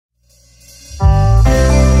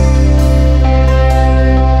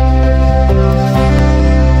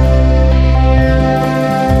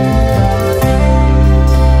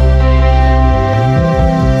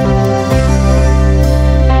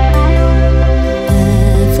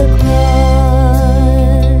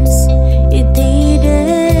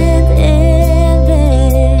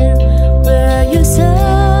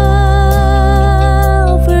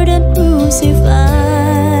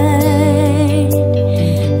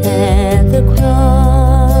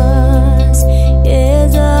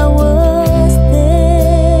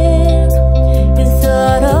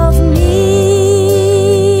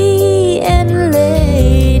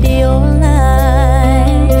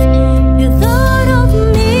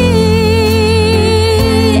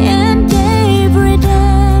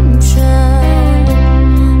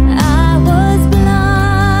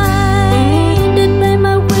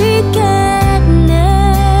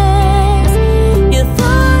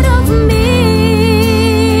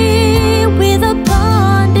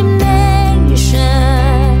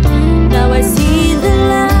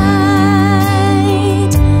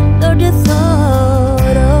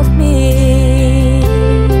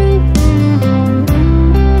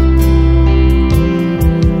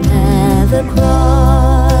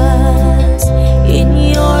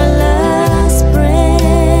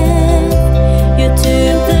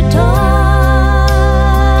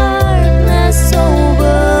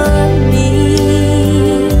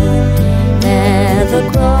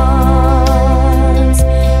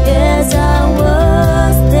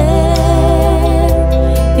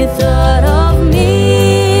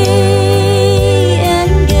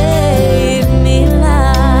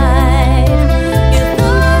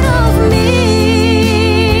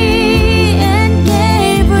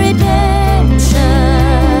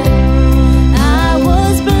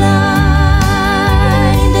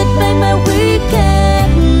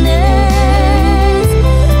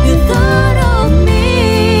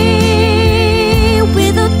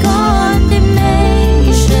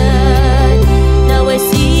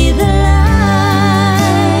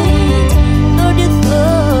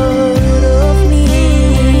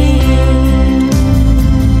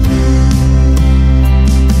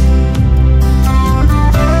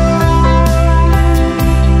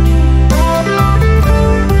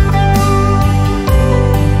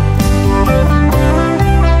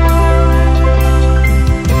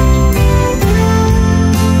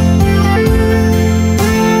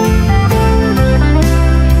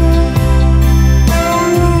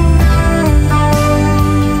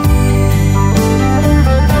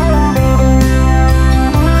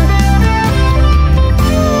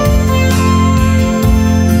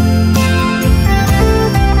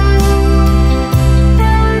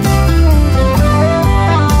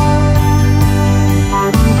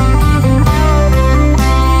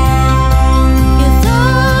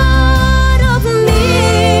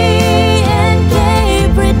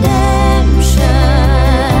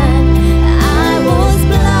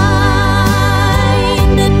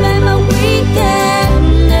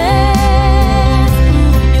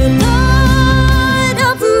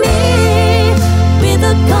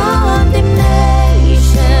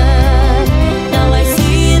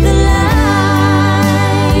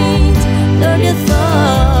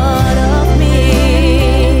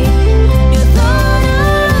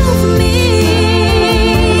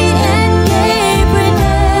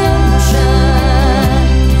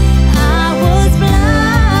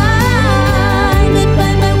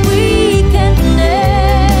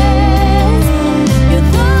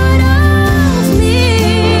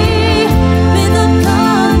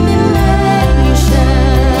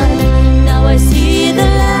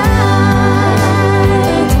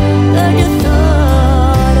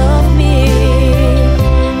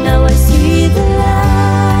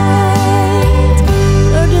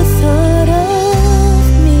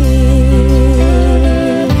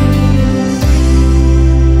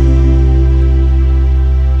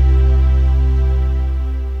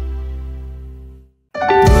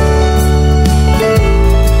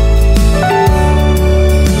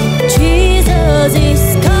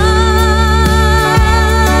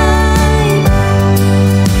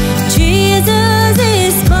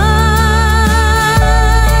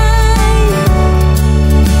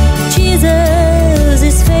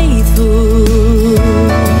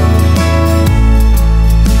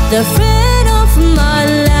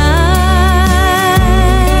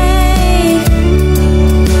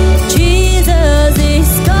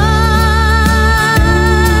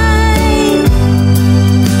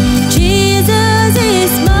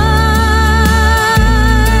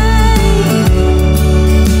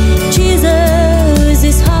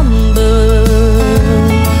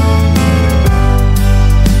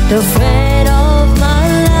the friend of my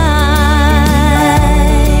life.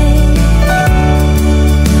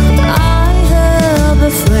 I have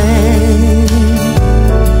a friend.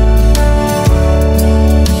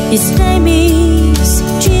 His name is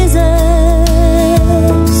Jesus.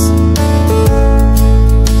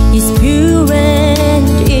 He's pure and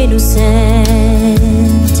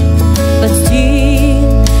innocent, but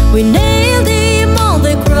still we nailed him on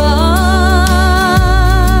the cross.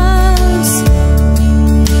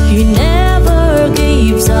 He never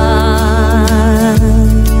gives up.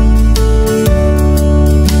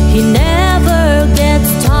 He never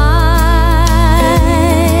gets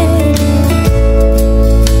tired.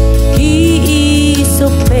 He is so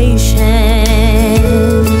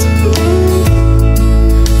patient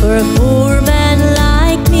for a poor man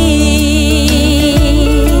like me.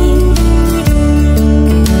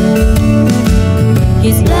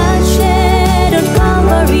 His blood shed on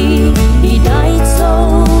Calvary, He died so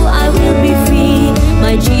I will be free.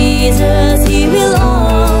 My Jesus, He will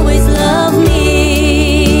always love me.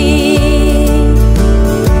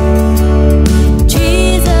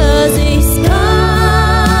 Jesus is mine.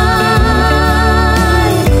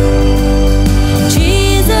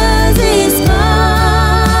 Jesus is mine.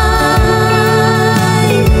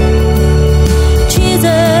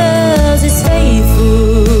 Jesus is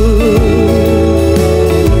faithful,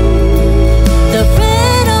 the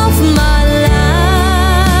friend of my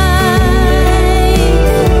life.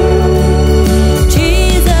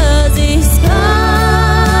 Jesus is mine.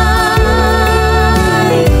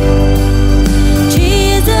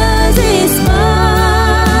 Jesus is mine.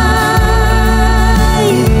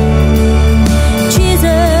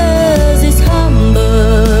 Jesus is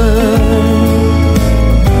humble,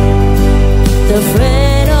 the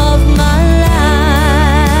friend of my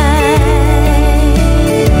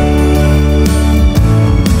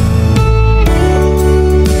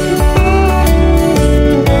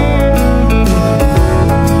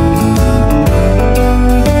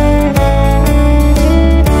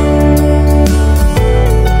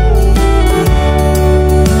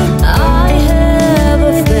I have a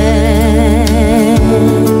friend.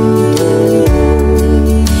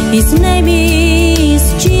 His name is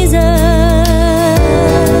Jesus.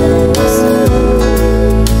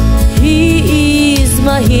 He is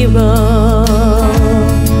my hero,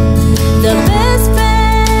 the best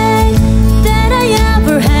friend that I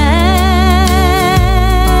ever had.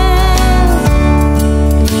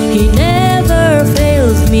 He never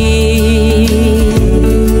fails me.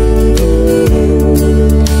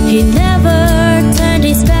 He never turned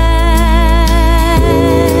his back.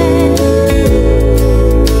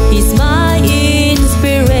 He's my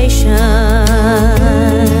inspiration.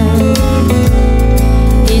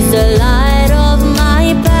 He's the light of my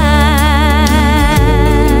path.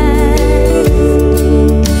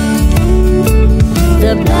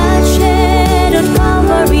 The blood shed on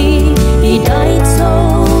Calvary, He died so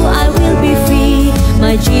I will be free.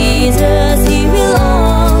 My Jesus, He will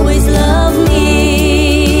always love me.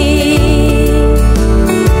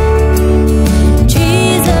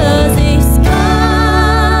 Jesus is mine.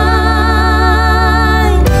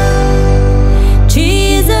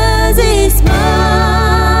 Jesus is mine.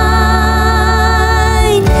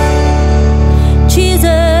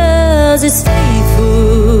 Jesus is faithful,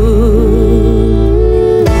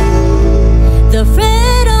 the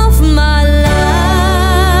friend of my life.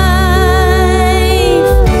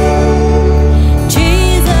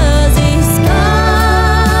 Jesus is mine.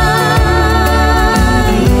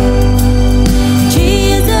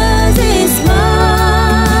 Jesus is mine.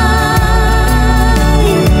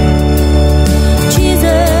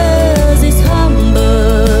 Jesus is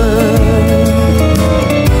humble,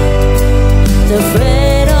 the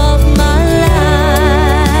friend of my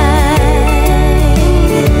life.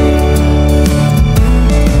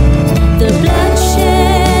 The blood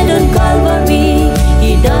shed on Calvary,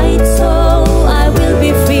 He died so I will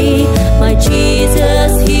be free. My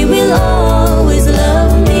Jesus, He will always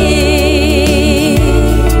love me.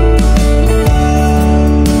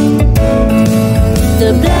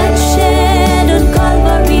 The blood shed on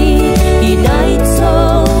Calvary, He died so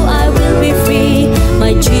I will be free.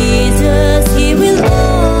 My Jesus, He will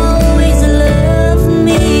always love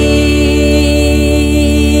me.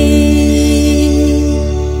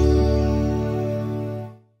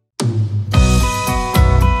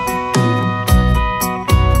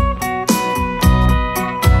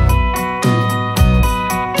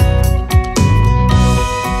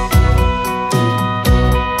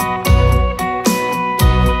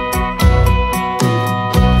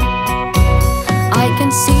 I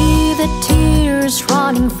can see the tears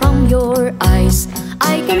running from your eyes.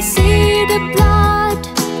 I can see the blood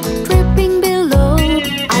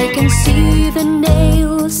with the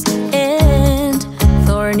nails and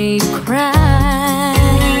thorny crown.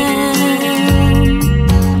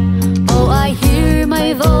 Oh, I hear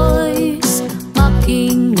my voice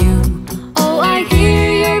mocking you. Oh, I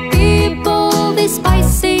hear your people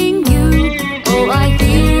despising you. Oh, I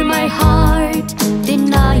hear my heart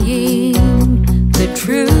denying the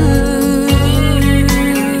truth.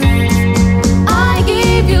 I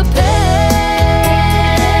give you pain,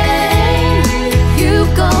 you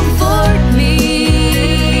comfort me.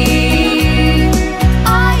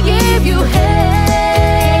 I give you hate,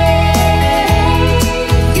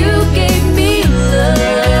 you gave me love.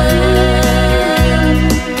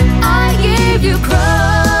 I give you cross,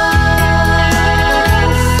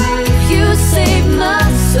 you saved my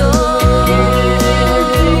soul.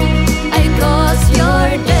 I caused your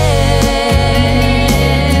death,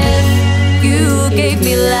 you gave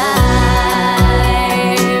me life.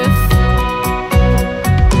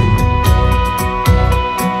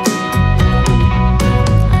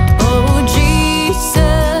 Oh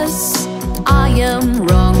Jesus, I am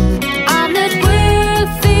wrong. I'm not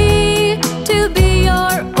worthy to be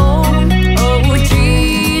your own. Oh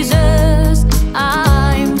Jesus,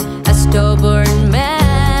 I'm a stubborn man.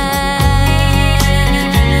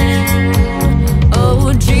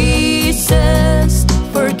 Oh Jesus,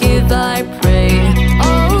 forgive, I pray.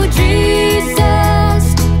 Oh Jesus,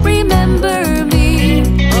 remember me.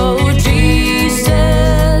 Oh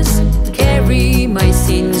Jesus, carry my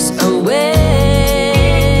sins away.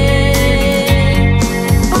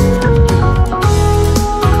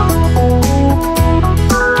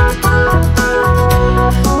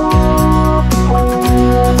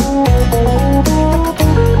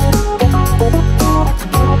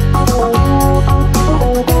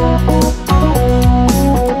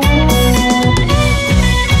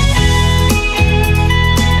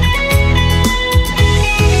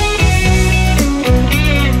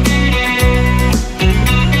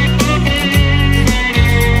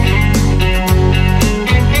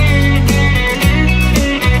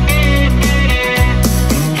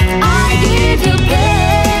 I give you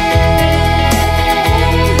pain,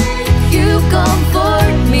 you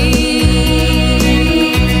comfort me.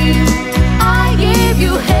 I give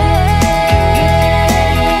you hate,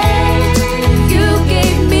 you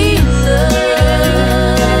gave me love.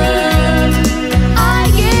 I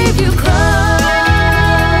give you cross,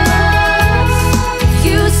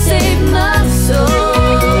 you saved my soul.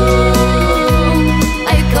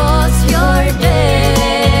 I caused your death,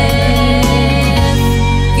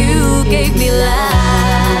 you gave me life.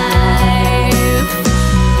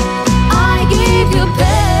 I give you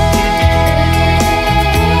pain,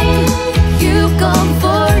 you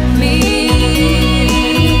comfort me.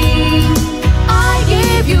 I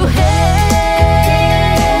give you hate,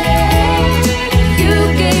 you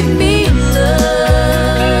gave me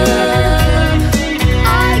love.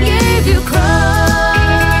 I give you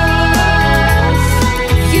cross,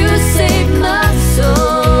 you saved my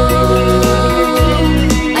soul.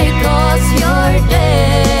 I caused your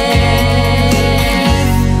death,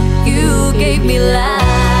 you gave me life.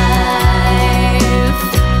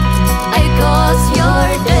 I caused your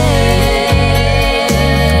death,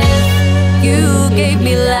 you gave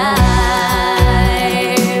me life.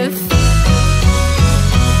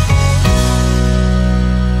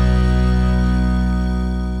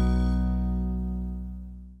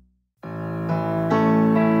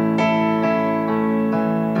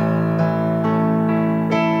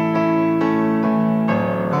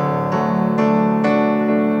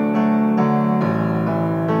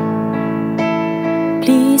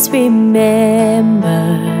 Please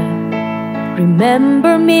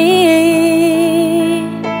remember me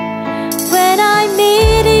when I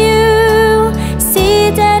meet you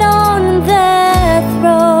seated on the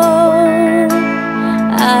throne.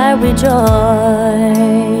 I rejoice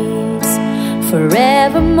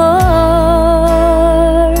forevermore.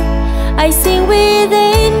 I sing with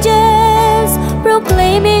angels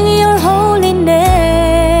proclaiming your holiness.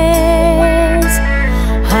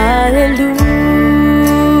 Hallelujah,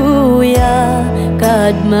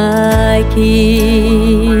 God my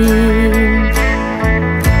King.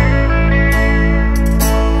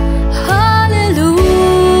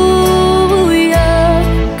 Hallelujah,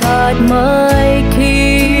 God my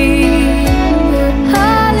King.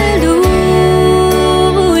 Hallelujah,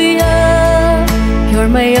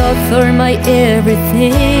 you're my author, my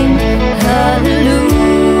everything.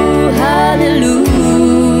 Hallelujah, hallelujah.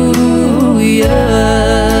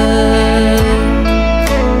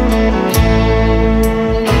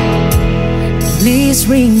 Please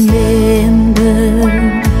remember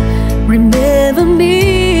me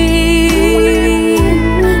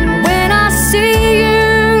when I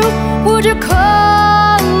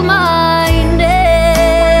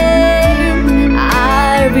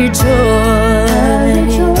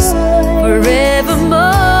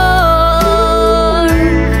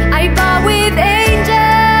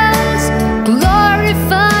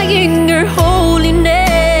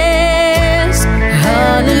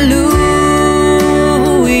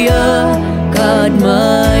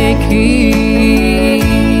my King.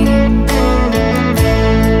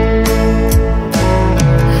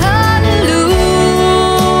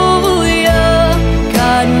 Hallelujah,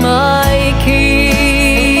 God my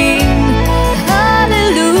King.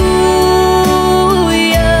 Hallelujah,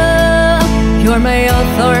 you're my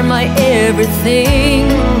author, my everything.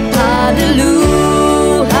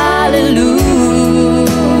 Hallelujah, hallelujah.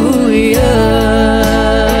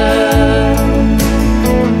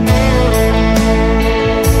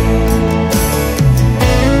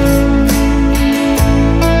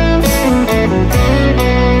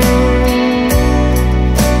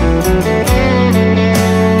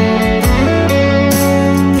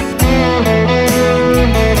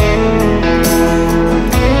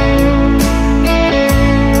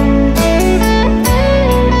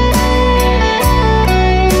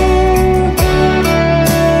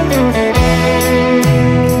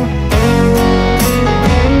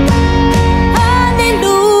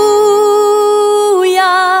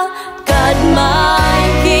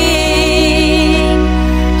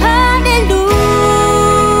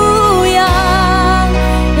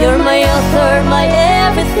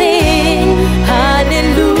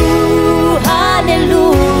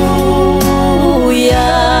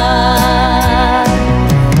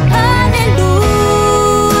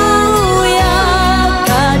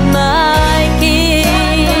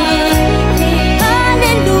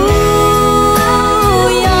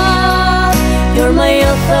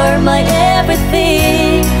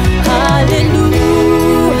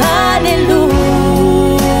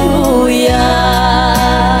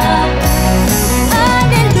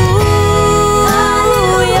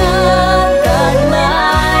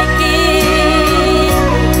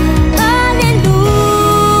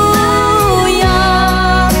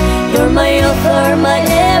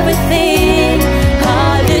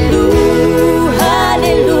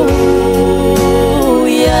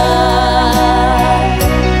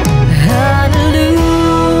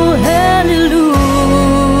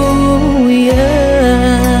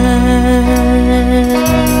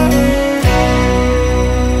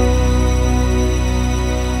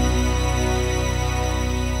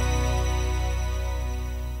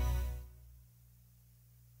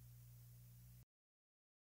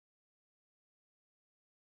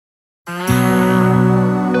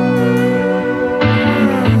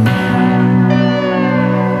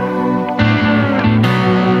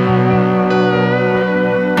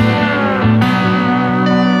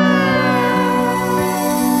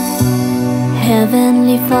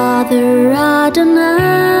 Heavenly Father Adonai,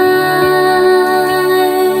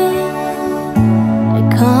 I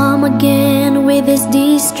come again with this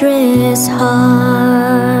distressed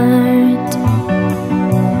heart.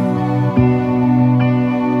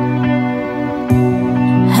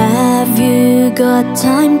 Have you got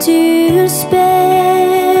time to spare?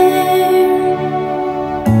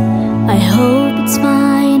 I hope it's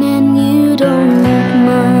fine and you don't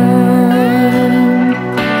mind.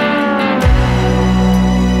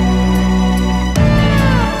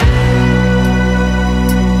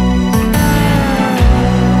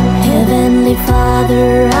 Heavenly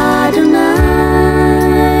Father Adonai,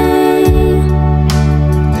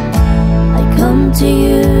 I come to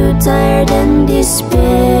you tired and despaired.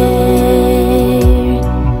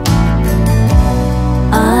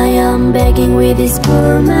 I am begging with this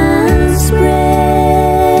poor man's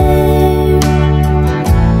prayer,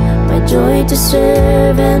 my joy to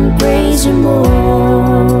serve and praise you more.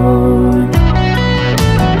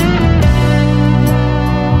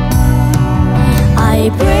 I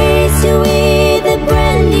praise you with a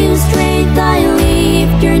brand new strength, I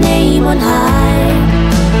lift your name on high.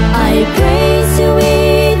 I praise you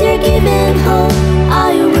with your given hope,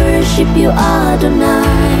 I worship you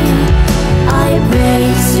Adonai. I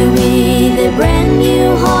praise you with a brand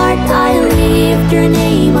new heart, I lift your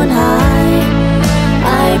name on high.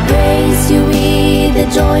 I praise you with a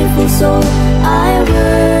joyful soul, I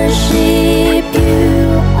worship you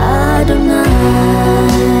Adonai.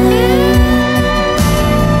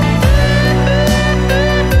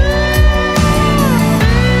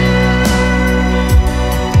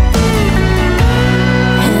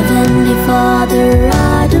 Father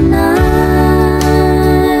Adonai,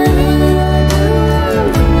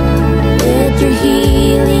 let your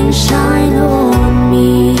healing shine on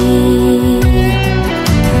me.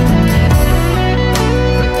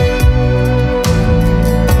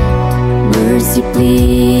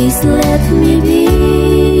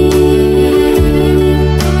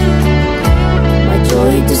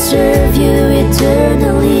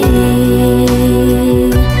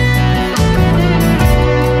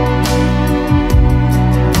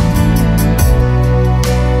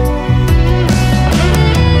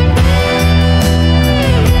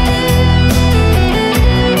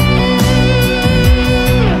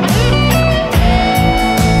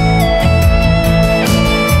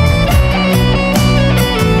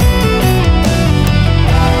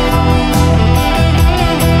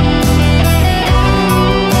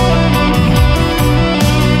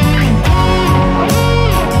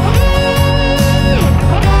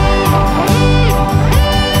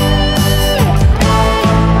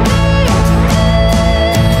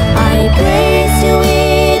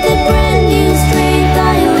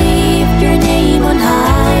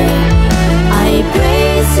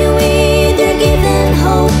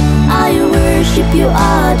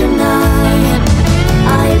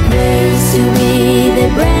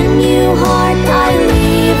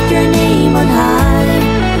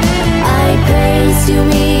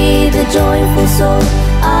 joyful soul,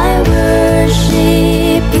 I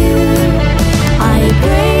worship you. I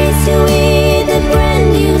praise you with a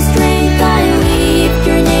brand new strength, I lift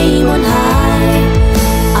your name on high.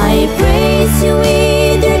 I praise you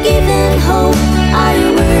with your given hope, I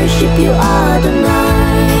worship you,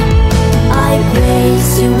 Adonai. I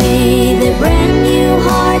praise you with a brand new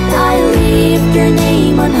heart, I lift your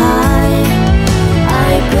name on high.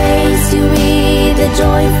 I praise you with a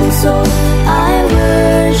joyful soul, I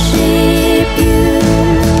worship you.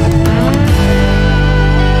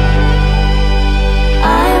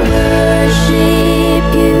 I worship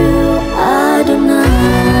you, Adonai.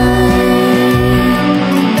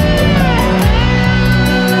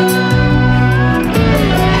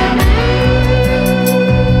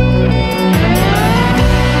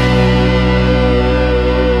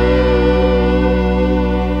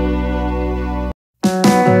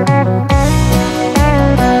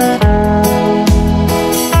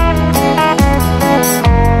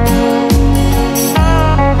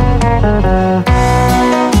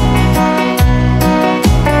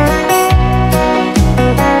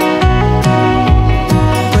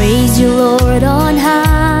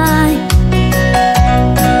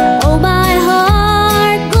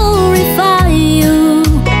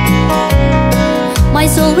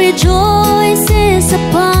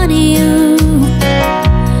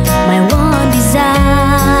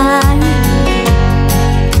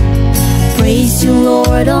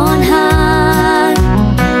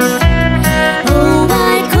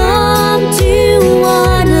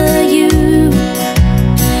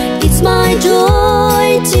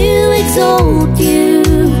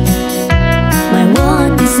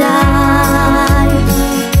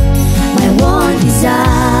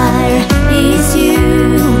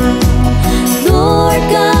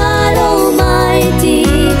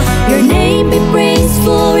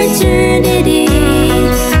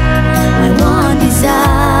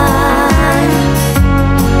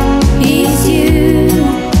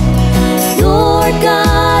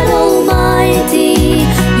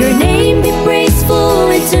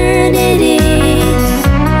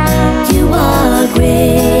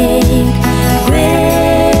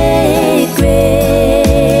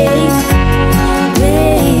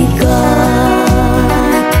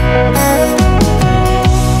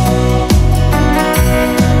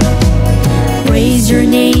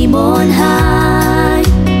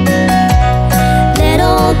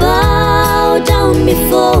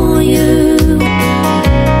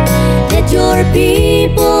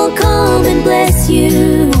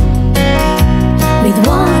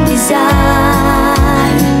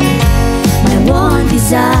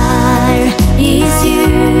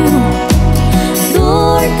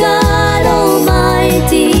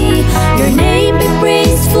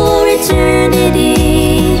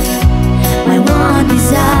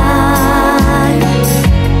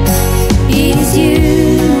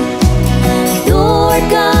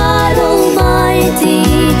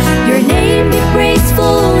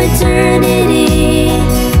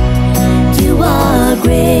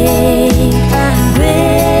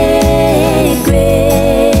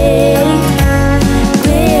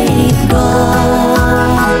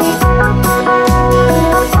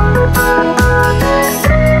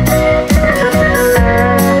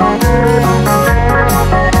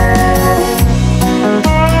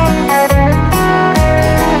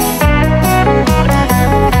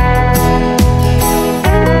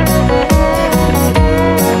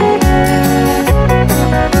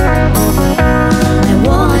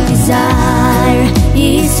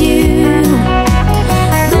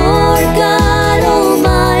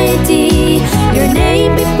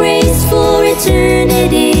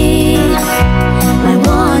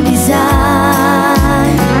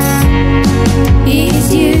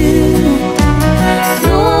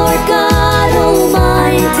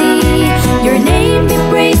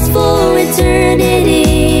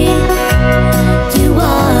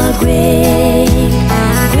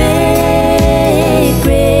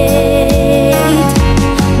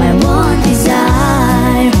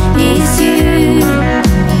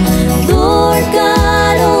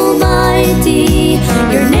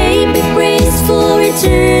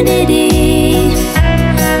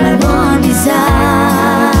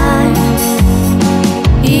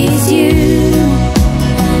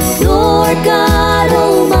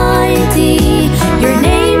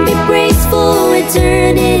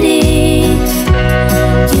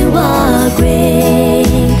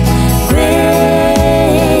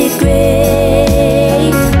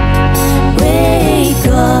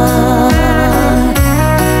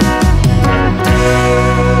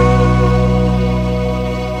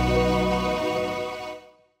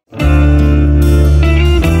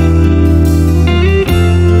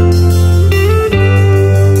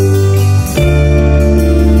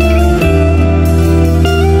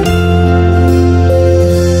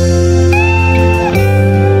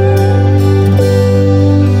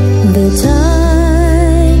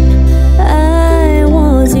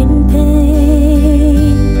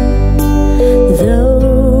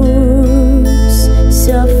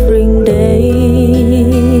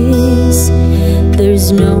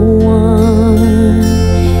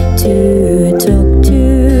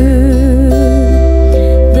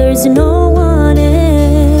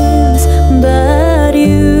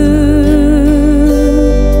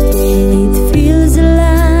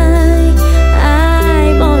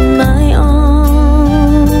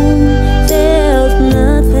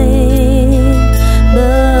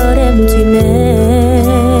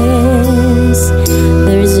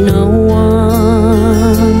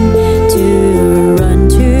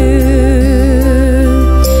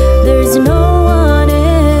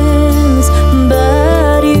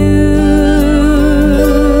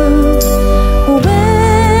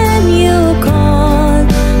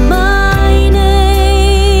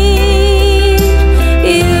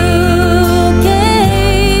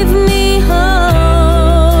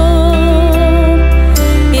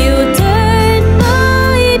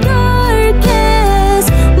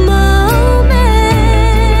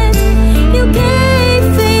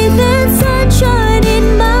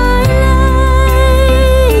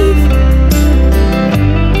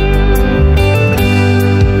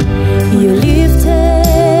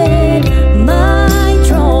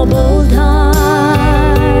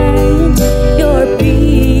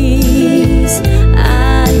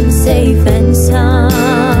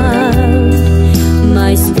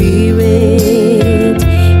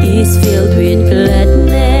 is filled with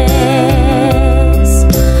gladness.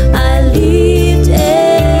 I lift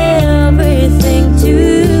everything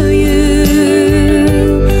to you.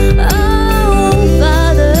 Oh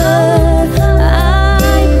Father, I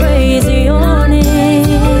praise your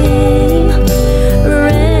name.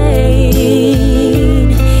 Reign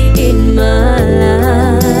in my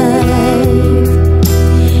life.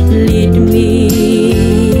 Lead me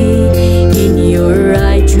in your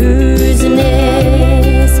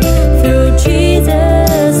righteousness through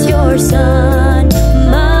Jesus, your Son,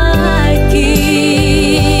 my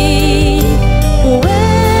King.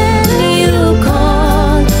 When you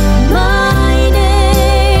call my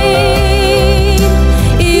name,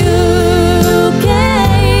 you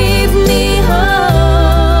gave me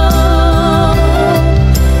hope.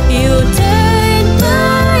 You turned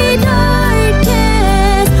my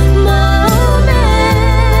darkest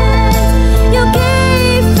moment. You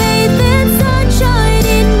gave faith and sunshine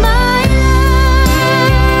in my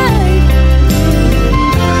life.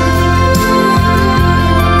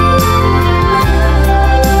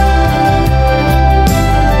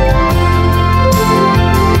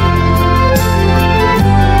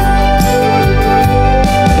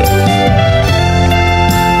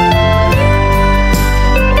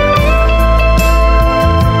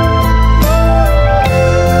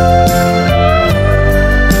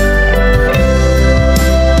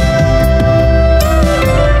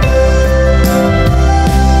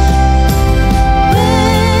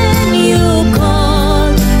 When you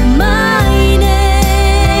called my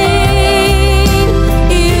name,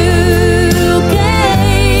 you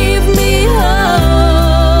gave me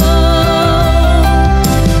hope.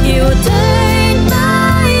 You turned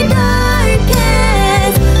my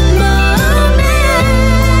darkest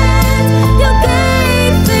moment. You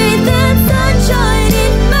gave faith and sunshine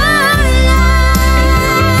in my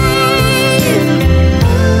life.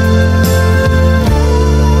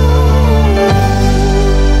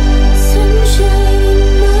 Sunshine in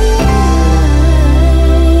my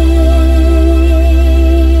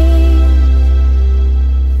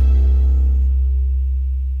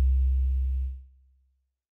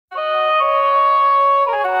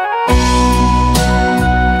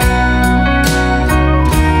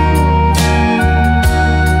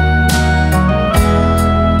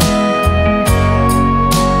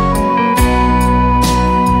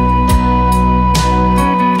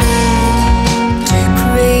The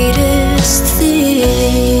greatest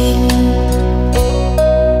thing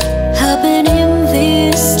happen in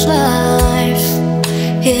this life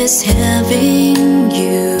is having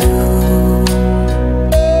you.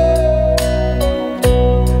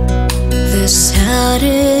 The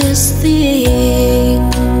saddest thing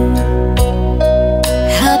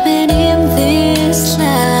happen in this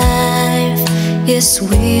life is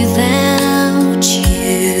without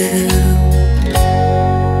you.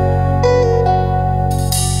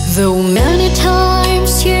 Though many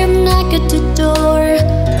times you knock at the door,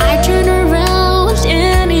 I turn around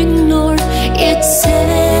and ignore. It's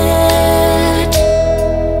sad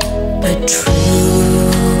but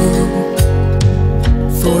true.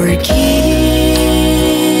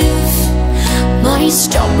 Forgive my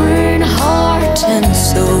stubborn heart and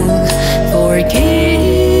soul. Forgive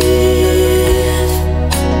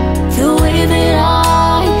the way that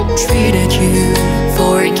I treated you.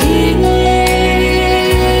 Forgive.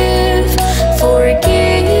 Forgive.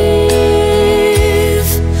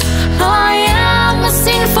 I am a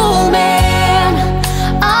sinful man.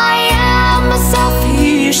 I am a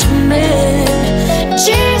selfish man.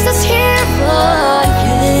 Jesus, here I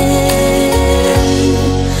am.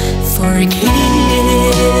 Forgive.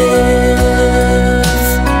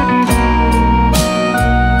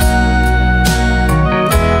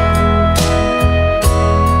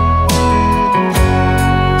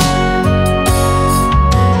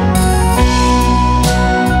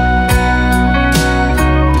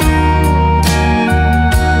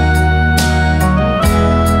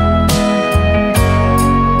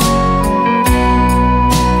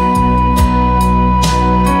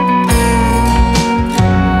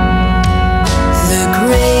 The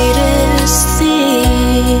greatest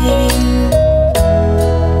thing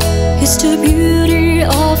is the beauty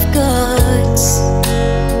of God's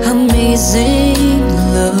amazing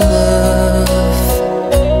love.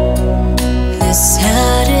 The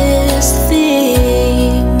saddest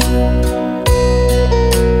thing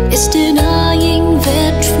is denying the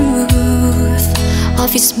truth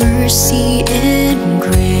of His mercy and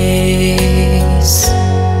grace.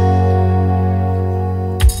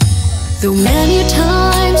 Though many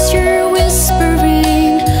times you're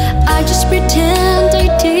whispering, I just pretend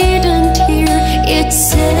I didn't hear.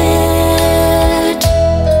 It's sad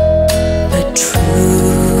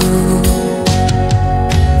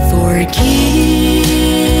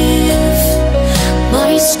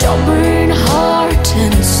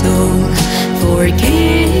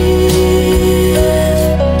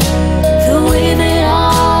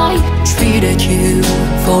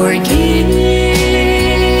forgive.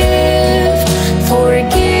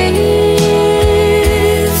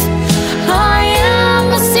 I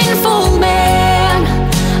am a sinful man,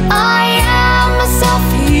 I am a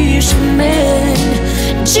selfish man.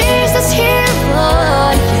 Jesus, here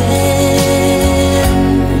I am.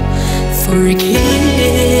 Forgive.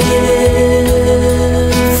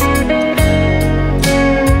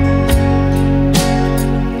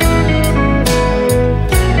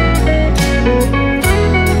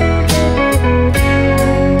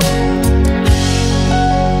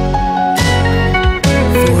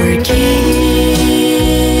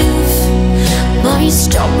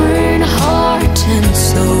 Stubborn heart and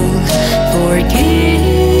soul, forgive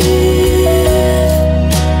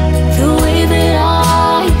the way that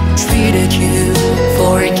I treated you.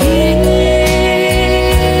 Forgive,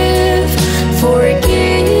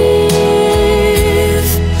 forgive.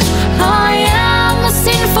 I am a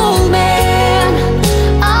sinful man,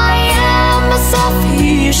 I am a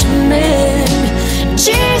selfish man.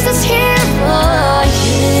 Jesus, here I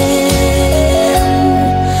am.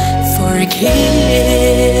 Forgive.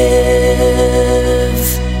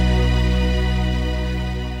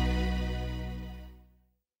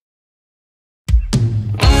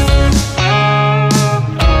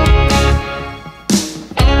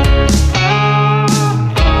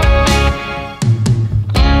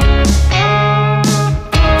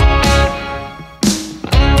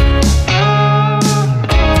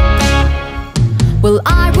 Well,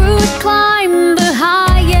 I would climb the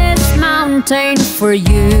highest mountain for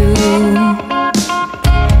you.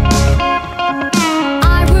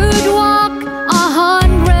 I would walk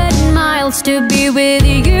 100 miles to be with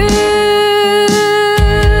you.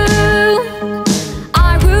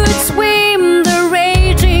 I would swim the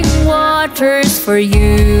raging waters for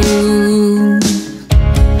you.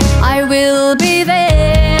 I will be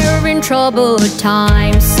there in troubled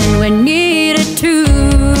times and when needed to.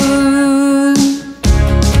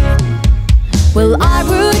 Well, I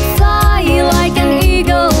would fly like an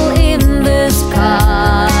eagle in the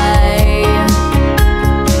sky.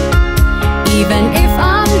 Even if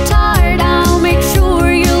I'm tired, I'll make sure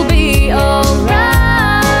you'll be alright.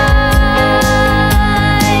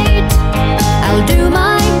 I'll do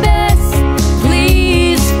my best,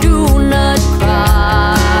 please do not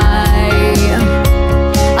cry.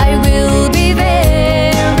 I will be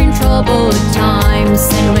there in troubled times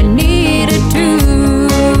and when needed to.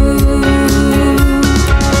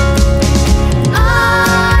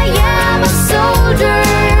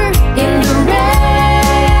 In the rain,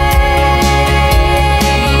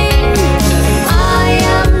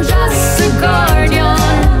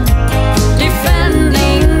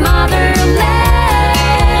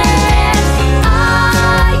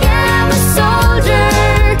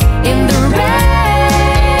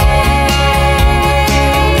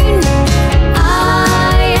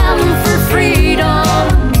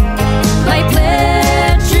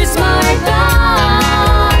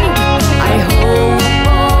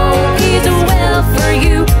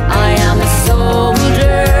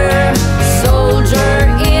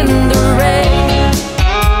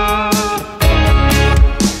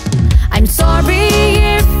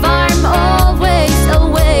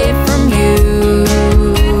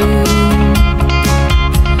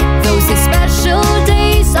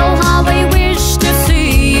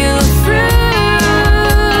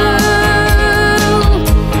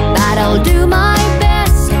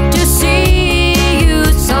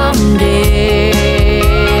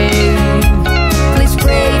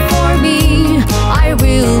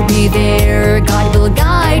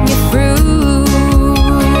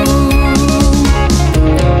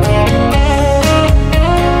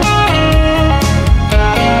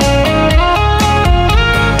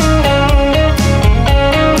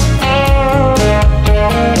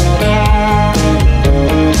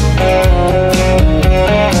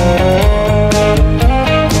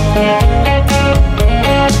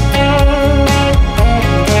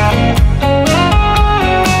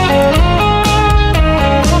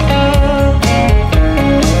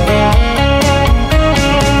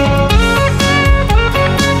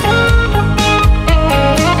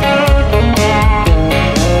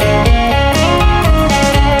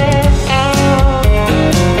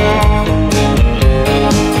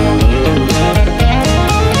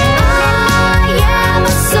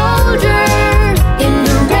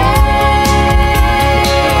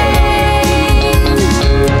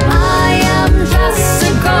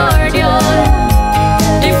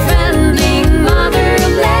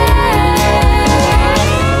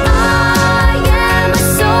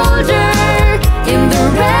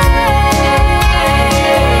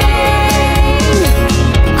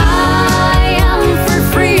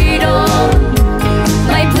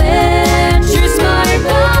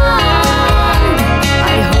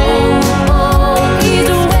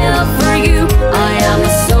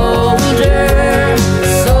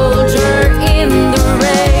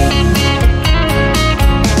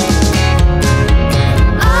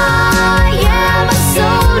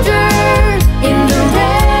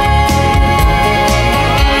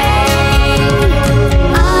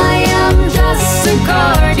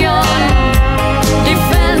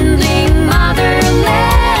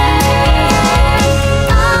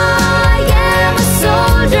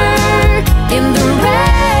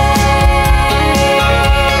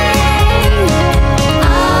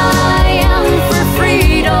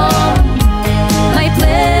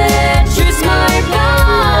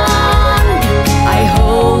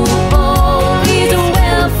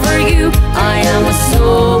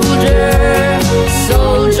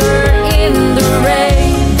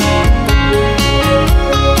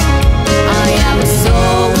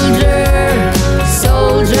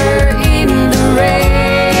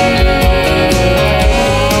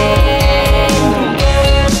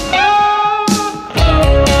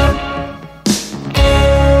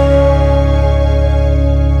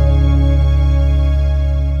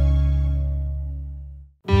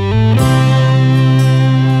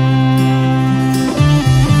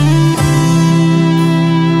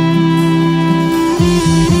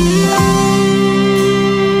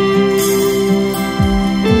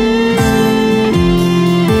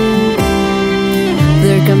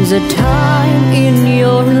 There's a time in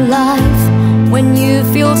your life when you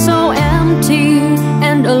feel so empty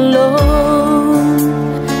and alone.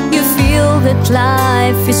 You feel that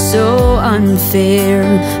life is so unfair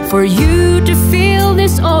for you to feel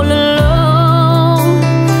this all alone.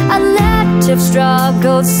 A lot of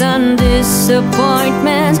struggles and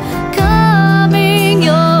disappointments coming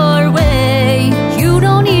your way. You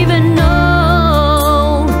don't even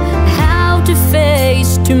know how to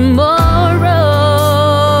face tomorrow.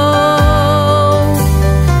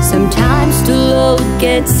 Sometimes the load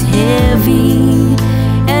gets heavy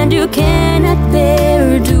and you cannot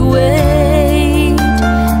bear to wait.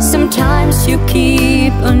 Sometimes you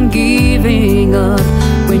keep on giving up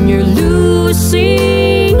when you're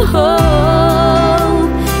losing hope.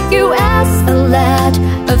 You ask a lot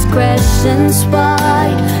of questions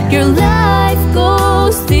why your life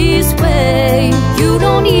goes this way. You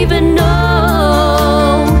don't even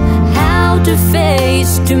know how to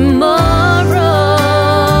face tomorrow.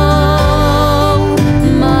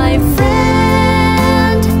 My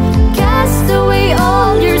friend, cast away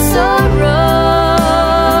all your sorrow.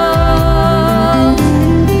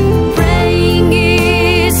 Praying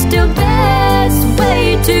is the best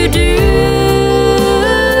way to do.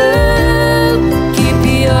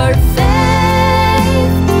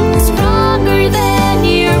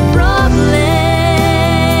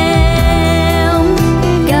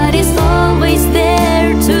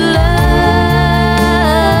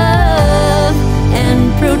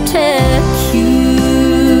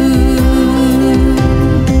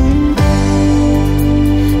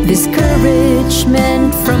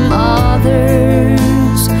 Discouragement from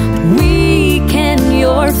others weaken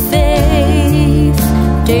your faith.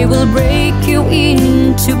 They will break you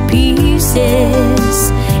into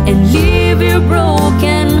pieces and leave you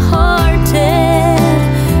broken hearted.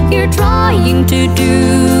 You're trying to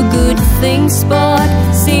do good things, but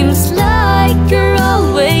seems like you're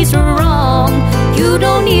always wrong. You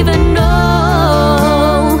don't even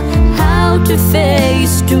know how to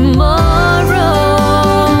face tomorrow.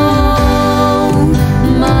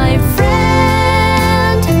 My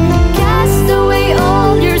friend, cast away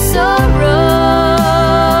all your sorrow.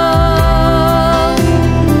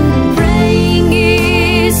 Praying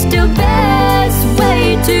is the best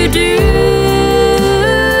way to do.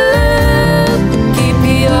 Keep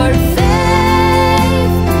your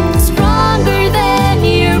faith stronger than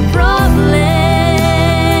your problem.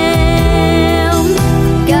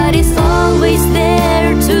 God is always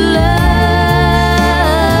there to love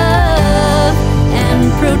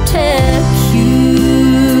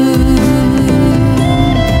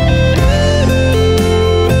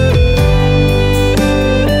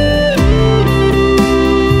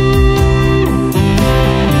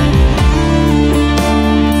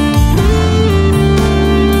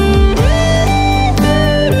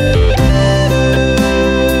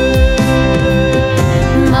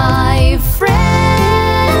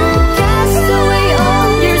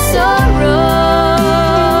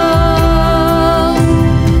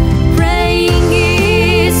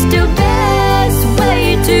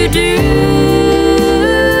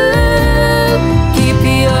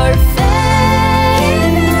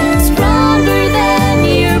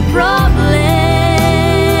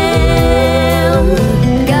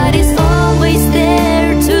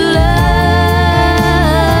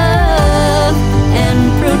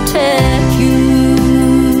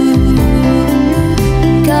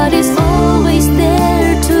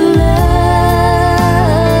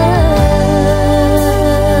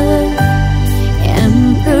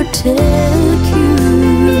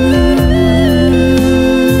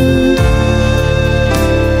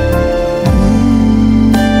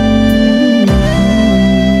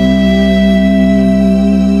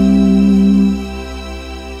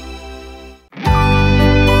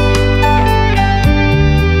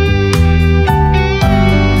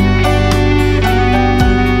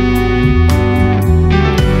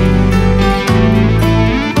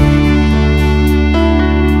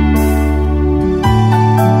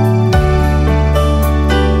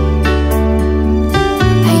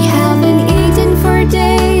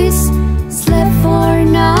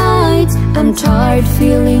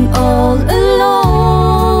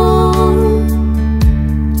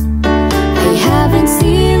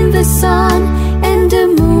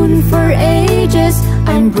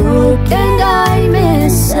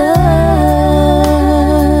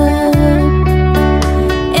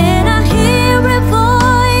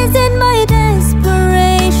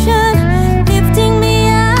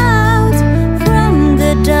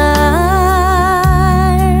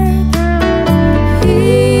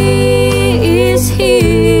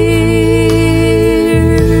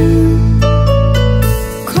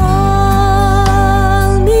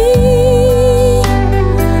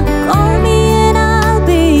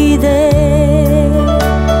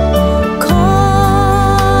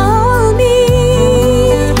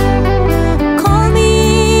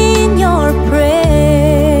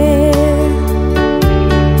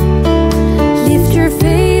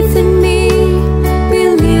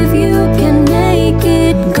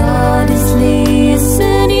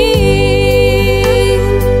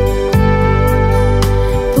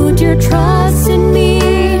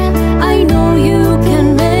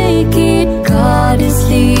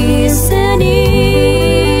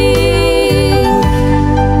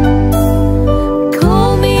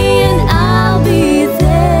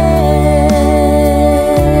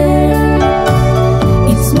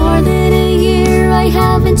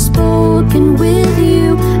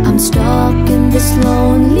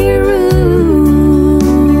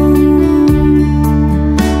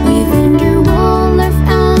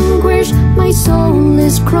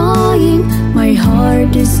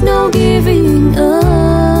is no giving up.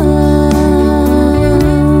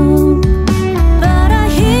 But I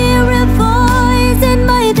hear a voice in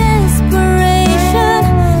my desperation,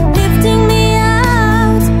 lifting me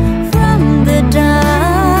out from the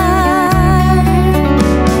dark.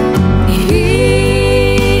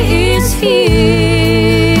 He is here.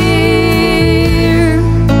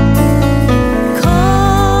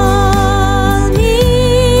 Call me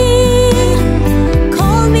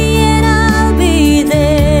and I'll be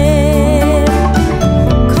there.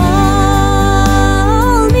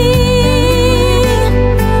 Call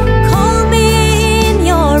me in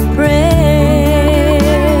your prayer.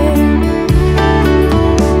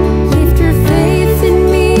 Lift your faith in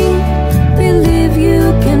me, believe you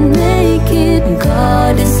can make it.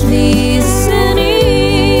 God is listening.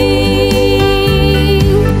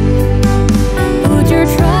 Put your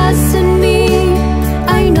trust in me,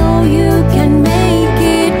 I know you can make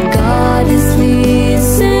it. God is listening.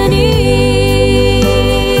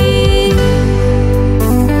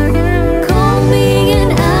 Call me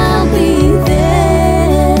and I'll be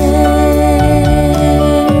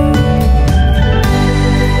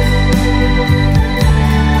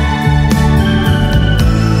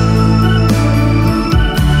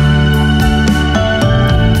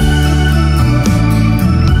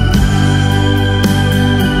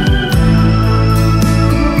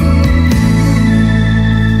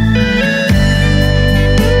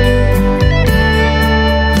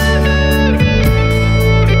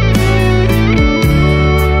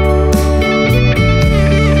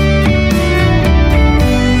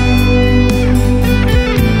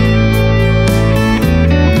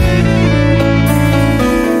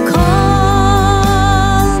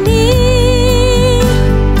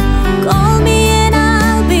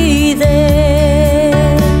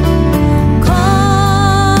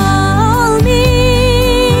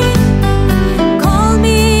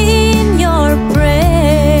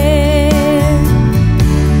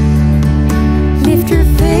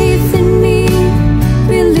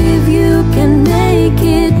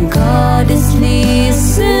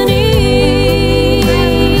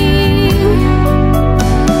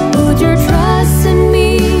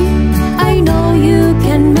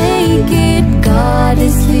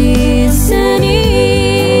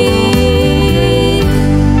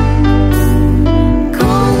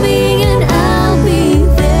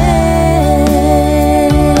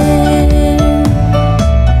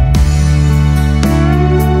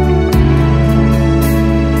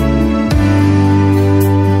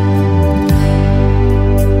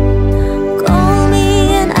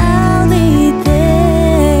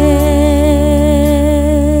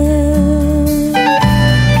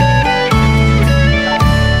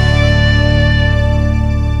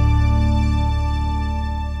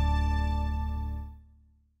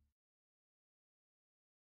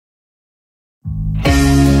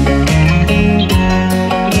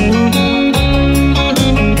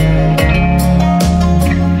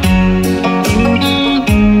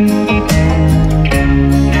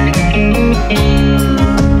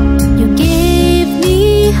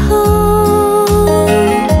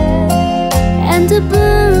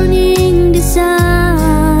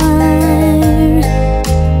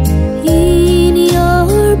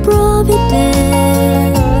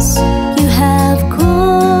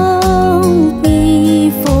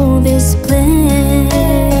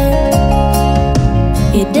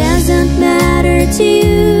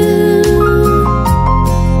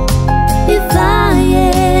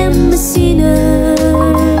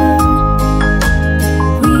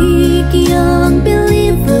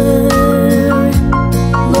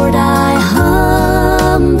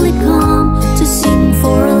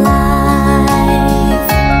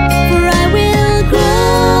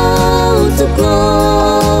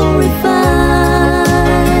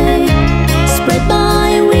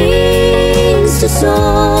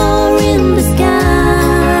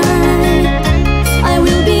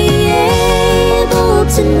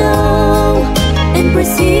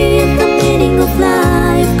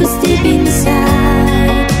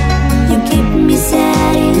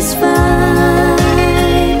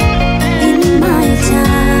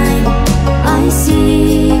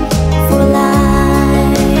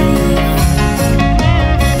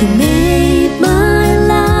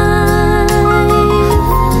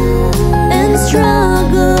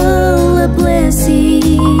struggle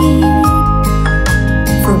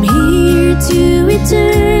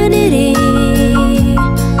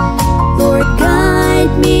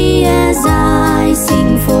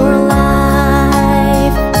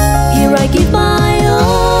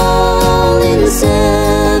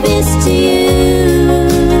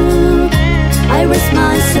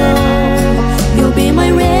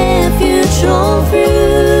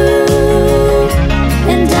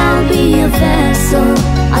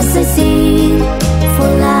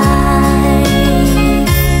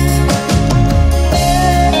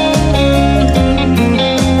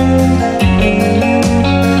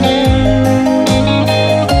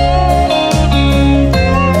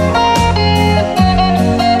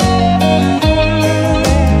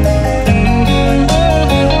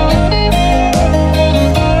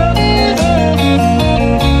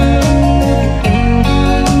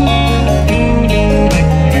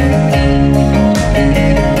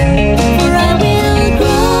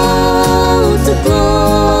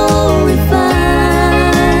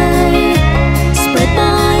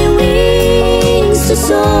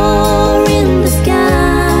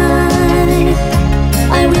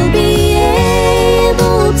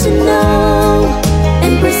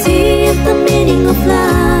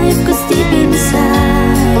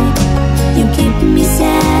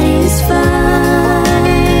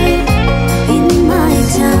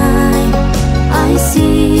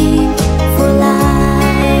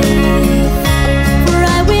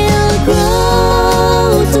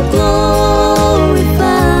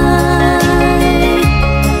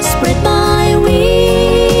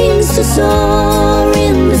soar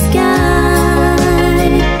in the sky,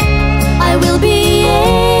 I will be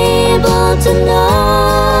able to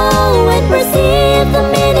know and perceive the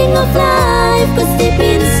meaning of life. 'Cause deep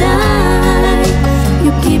inside,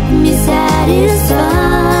 you keep me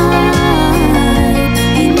satisfied.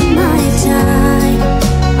 In my time,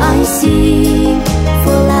 I sing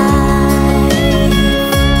for life.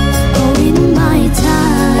 Oh, in my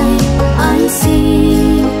time, I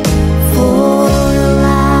sing for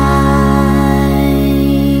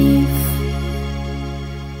life.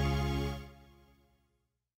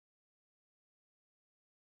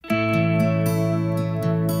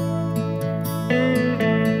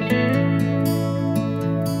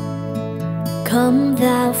 Come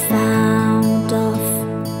thou fount of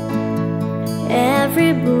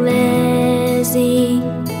every blessing,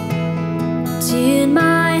 tune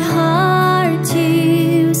my heart to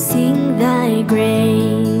sing thy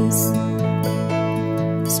grace.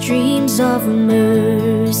 Streams of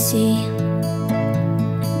mercy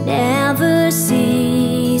never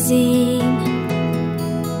ceasing,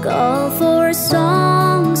 call for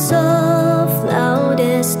songs of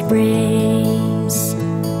loudest praise.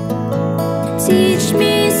 Teach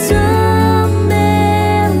me some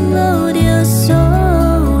melodious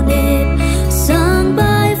sonnet sung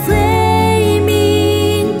by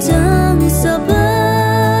flaming tongues above.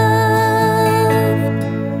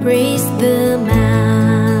 Praise the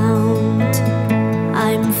mount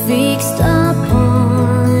I'm fixed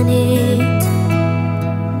upon it,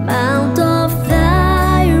 mount of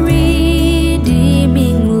thy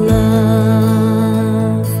redeeming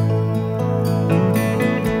love.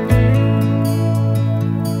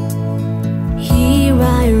 Here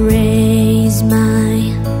I raise my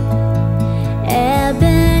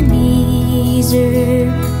Ebenezer,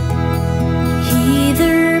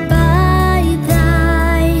 hither by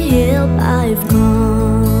thy help I've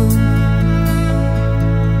come,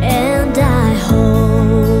 and I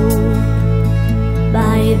hope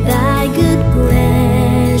by thy good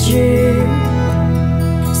pleasure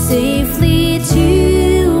safely to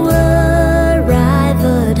arrive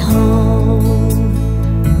at home.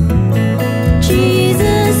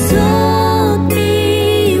 Jesus sought me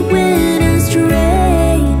when a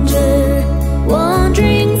stranger,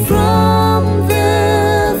 wandering from the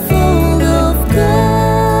fold of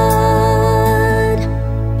God.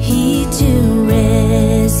 He to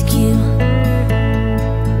rescue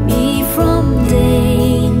me from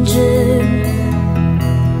danger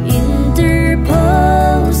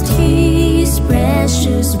interposed his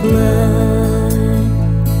precious blood.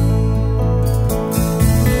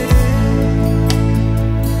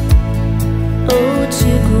 Oh,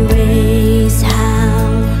 to grace, how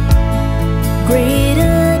great a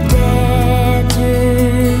debtor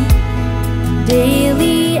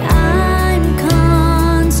daily I'm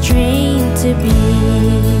constrained to be.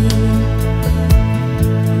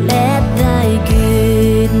 Let thy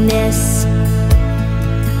goodness,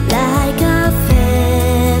 like a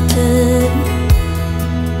fetter,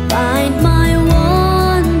 bind my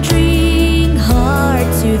wandering heart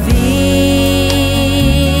to thee.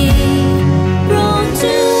 Prone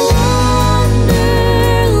to wander,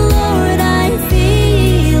 Lord, I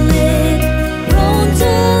feel it. Prone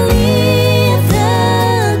to leave the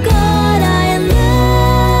God I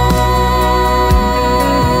love.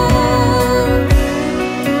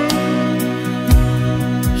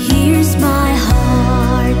 Here's my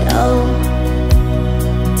heart, oh,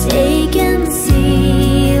 take and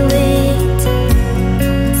seal it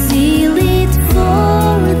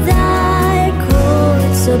for thy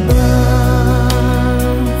courts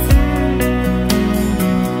above.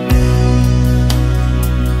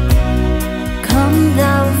 Come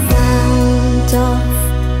thou fount of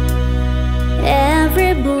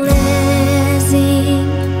every blessing,